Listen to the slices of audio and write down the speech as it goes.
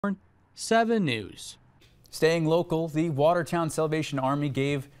7 News. Staying local, the Watertown Salvation Army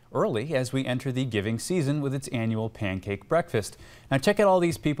gave early as we enter the giving season with its annual pancake breakfast. Now check out all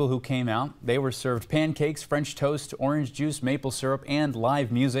these people who came out. They were served pancakes, French toast, orange juice, maple syrup, and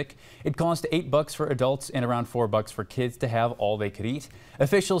live music. It cost $8 for adults and around $4 for kids to have all they could eat.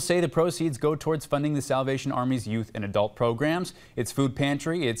 Officials say the proceeds go towards funding the Salvation Army's youth and adult programs, its food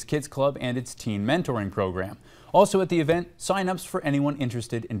pantry, its kids club, and its teen mentoring program. Also at the event, sign-ups for anyone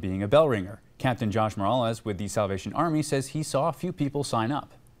interested in being a bell ringer. Captain Josh Morales with the Salvation Army says he saw a few people sign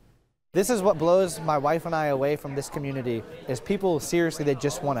up. This is what blows my wife and I away from this community, is people seriously, they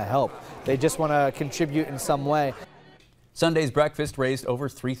just want to help. They just want to contribute in some way. Sunday's breakfast raised over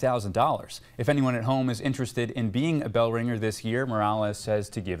 $3,000. If anyone at home is interested in being a bell ringer this year, Morales says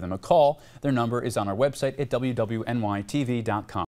to give them a call. Their number is on our website at wwnytv.com.